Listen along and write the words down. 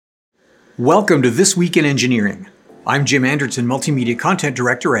Welcome to This Week in Engineering. I'm Jim Anderton, Multimedia Content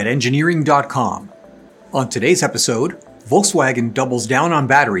Director at Engineering.com. On today's episode, Volkswagen doubles down on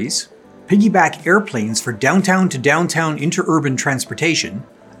batteries, piggyback airplanes for downtown-to-downtown interurban transportation,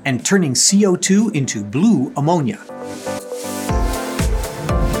 and turning CO2 into blue ammonia.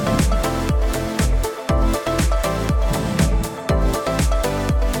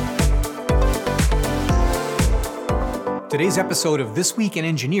 Today's episode of This Week in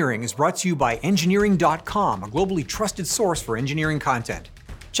Engineering is brought to you by Engineering.com, a globally trusted source for engineering content.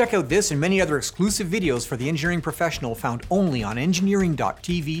 Check out this and many other exclusive videos for the engineering professional found only on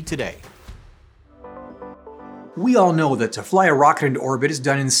Engineering.tv today. We all know that to fly a rocket into orbit is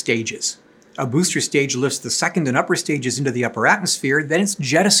done in stages. A booster stage lifts the second and upper stages into the upper atmosphere, then it's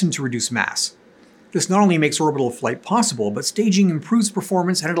jettisoned to reduce mass. This not only makes orbital flight possible, but staging improves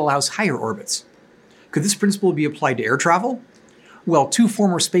performance and it allows higher orbits. Could this principle be applied to air travel? Well, two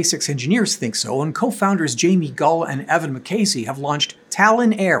former SpaceX engineers think so, and co-founders Jamie Gull and Evan McCasey have launched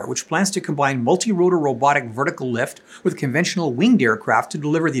Talon Air, which plans to combine multi-rotor robotic vertical lift with conventional winged aircraft to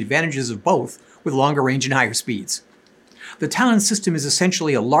deliver the advantages of both with longer range and higher speeds. The Talon system is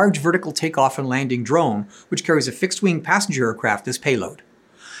essentially a large vertical takeoff and landing drone, which carries a fixed-wing passenger aircraft as payload.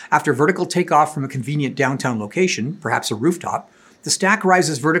 After vertical takeoff from a convenient downtown location, perhaps a rooftop, the stack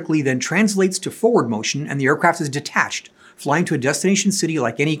rises vertically, then translates to forward motion, and the aircraft is detached, flying to a destination city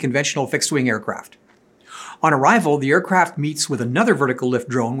like any conventional fixed-wing aircraft. On arrival, the aircraft meets with another vertical lift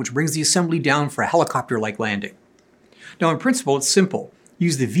drone, which brings the assembly down for a helicopter-like landing. Now, in principle, it's simple.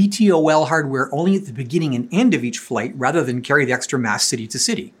 Use the VTOL hardware only at the beginning and end of each flight, rather than carry the extra mass city to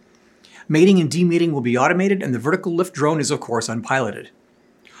city. Mating and demating will be automated, and the vertical lift drone is, of course, unpiloted.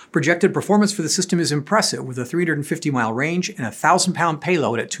 Projected performance for the system is impressive, with a 350-mile range and a 1,000-pound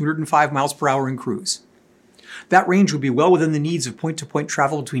payload at 205 miles per hour in cruise. That range would be well within the needs of point-to-point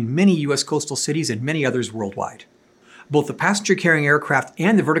travel between many U.S. coastal cities and many others worldwide. Both the passenger-carrying aircraft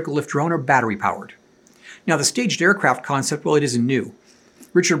and the vertical lift drone are battery-powered. Now, the staged aircraft concept, well, it isn't new.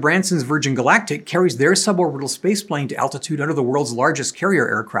 Richard Branson's Virgin Galactic carries their suborbital spaceplane to altitude under the world's largest carrier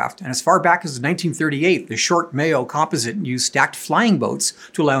aircraft, and as far back as 1938, the short Mayo composite used stacked flying boats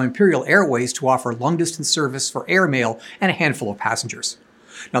to allow Imperial Airways to offer long-distance service for airmail and a handful of passengers.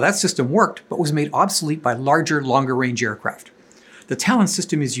 Now, that system worked, but was made obsolete by larger, longer-range aircraft. The Talon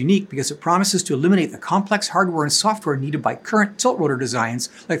system is unique because it promises to eliminate the complex hardware and software needed by current tilt-rotor designs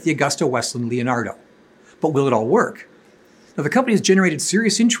like the Augusta Westland Leonardo. But will it all work? Now, the company has generated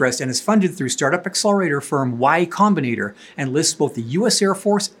serious interest and is funded through startup accelerator firm Y Combinator and lists both the U.S. Air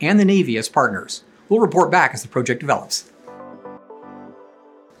Force and the Navy as partners. We'll report back as the project develops.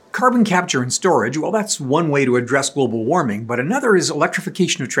 Carbon capture and storage, well, that's one way to address global warming, but another is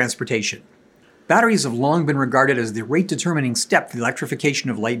electrification of transportation. Batteries have long been regarded as the rate-determining step for the electrification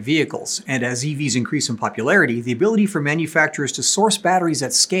of light vehicles, and as EVs increase in popularity, the ability for manufacturers to source batteries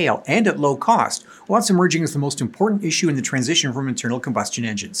at scale and at low cost, well, that's emerging as the most important issue in the transition from internal combustion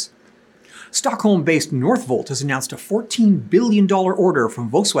engines. Stockholm-based Northvolt has announced a $14 billion order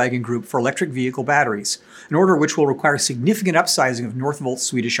from Volkswagen Group for electric vehicle batteries, an order which will require significant upsizing of Northvolt's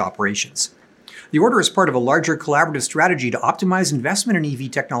Swedish operations. The order is part of a larger collaborative strategy to optimize investment in EV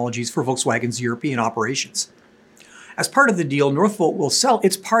technologies for Volkswagen's European operations. As part of the deal, Northvolt will sell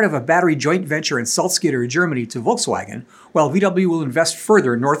its part of a battery joint venture in Salzgitter, Germany to Volkswagen, while VW will invest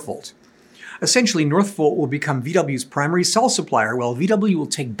further in Northvolt. Essentially, Northvolt will become VW's primary cell supplier, while VW will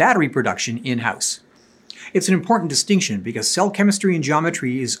take battery production in-house. It's an important distinction because cell chemistry and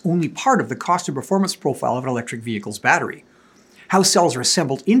geometry is only part of the cost and performance profile of an electric vehicle's battery. How cells are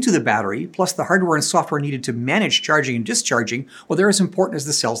assembled into the battery, plus the hardware and software needed to manage charging and discharging, well, they're as important as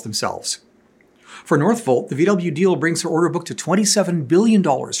the cells themselves. For Northvolt, the VW deal brings their order book to $27 billion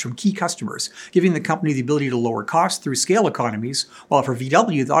from key customers, giving the company the ability to lower costs through scale economies, while for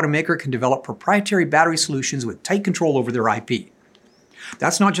VW, the automaker can develop proprietary battery solutions with tight control over their IP.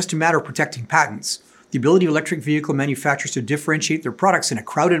 That's not just a matter of protecting patents. The ability of electric vehicle manufacturers to differentiate their products in a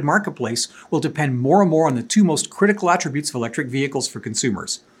crowded marketplace will depend more and more on the two most critical attributes of electric vehicles for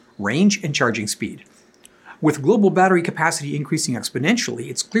consumers: range and charging speed. With global battery capacity increasing exponentially,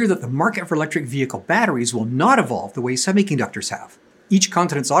 it's clear that the market for electric vehicle batteries will not evolve the way semiconductors have. Each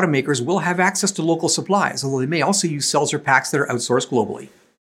continent's automakers will have access to local supplies, although they may also use cells or packs that are outsourced globally.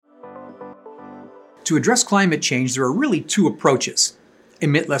 To address climate change, there are really two approaches: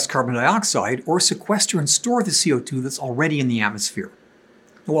 emit less carbon dioxide, or sequester and store the CO2 that's already in the atmosphere.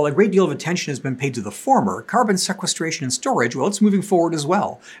 While a great deal of attention has been paid to the former, carbon sequestration and storage, well, it's moving forward as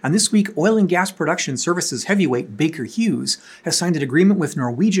well. And this week, oil and gas production services heavyweight Baker Hughes has signed an agreement with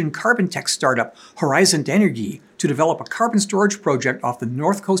Norwegian carbon tech startup Horisont Energi to develop a carbon storage project off the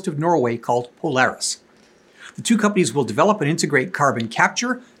north coast of Norway called Polaris. The two companies will develop and integrate carbon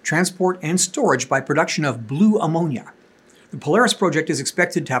capture, transport, and storage by production of blue ammonia. The Polaris project is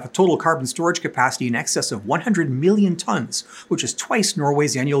expected to have a total carbon storage capacity in excess of 100 million tons, which is twice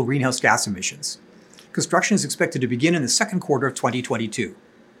Norway's annual greenhouse gas emissions. Construction is expected to begin in the second quarter of 2022.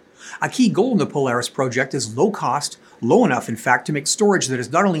 A key goal in the Polaris project is low cost, low enough in fact to make storage that is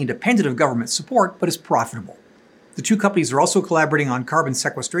not only independent of government support, but is profitable. The two companies are also collaborating on carbon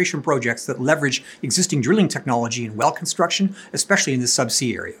sequestration projects that leverage existing drilling technology in well construction, especially in the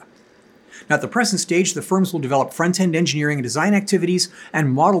subsea area. Now, at the present stage, the firms will develop front-end engineering and design activities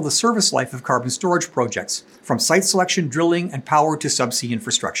and model the service life of carbon storage projects, from site selection, drilling, and power to subsea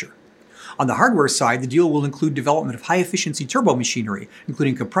infrastructure. On the hardware side, the deal will include development of high-efficiency turbo machinery,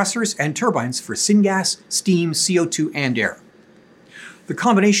 including compressors and turbines for syngas, steam, CO2, and air. The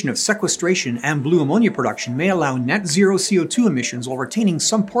combination of sequestration and blue ammonia production may allow net zero CO2 emissions while retaining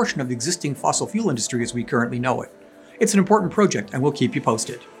some portion of the existing fossil fuel industry as we currently know it. It's an important project, and we'll keep you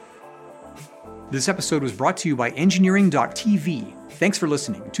posted. This episode was brought to you by Engineering.tv. Thanks for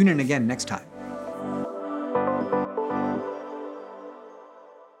listening. Tune in again next time.